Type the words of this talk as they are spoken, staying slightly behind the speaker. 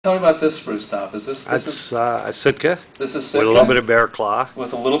Tell me about this spruce top. Is this That's a Sitka this is Sitka with a little bit of bear claw.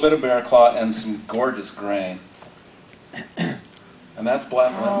 with a little bit of bear claw and some gorgeous grain. And that's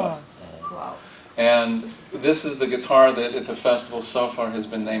Black Limba. Wow. And this is the guitar that at the festival so far has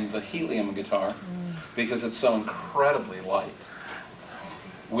been named the helium guitar because it's so incredibly light.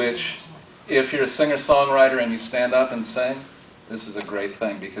 Which, if you're a singer-songwriter and you stand up and sing, this is a great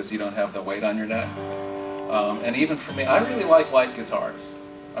thing because you don't have the weight on your neck. And even for me, I really like light guitars.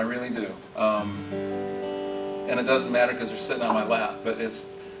 I really do. And it doesn't matter because they're sitting on my lap, but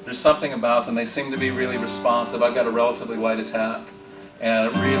there's something about them. They seem to be really responsive. I've got a relatively light attack, and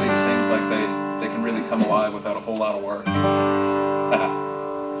it really seems like they can really come alive without a whole lot of work.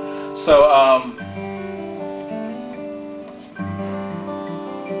 So,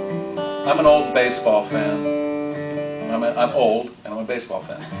 I'm an old baseball fan. I'm old, and I'm a baseball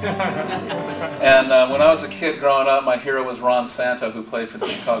fan. And when I was a kid growing up, my hero was Ron Santo, who played for the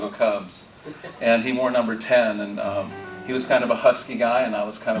Chicago Cubs. And he wore number 10, and he was kind of a husky guy, and I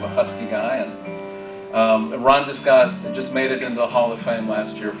was kind of a husky guy. And Ron just made it into the Hall of Fame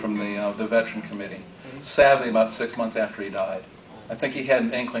last year from the Veteran Committee. Sadly, about 6 months after he died. I think he had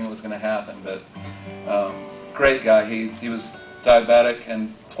an inkling it was going to happen, but great guy. He was diabetic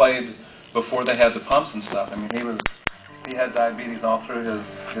and played before they had the pumps and stuff. I mean, he had diabetes all through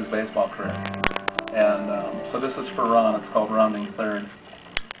his baseball career. And so this is for Ron. It's called Rounding Third.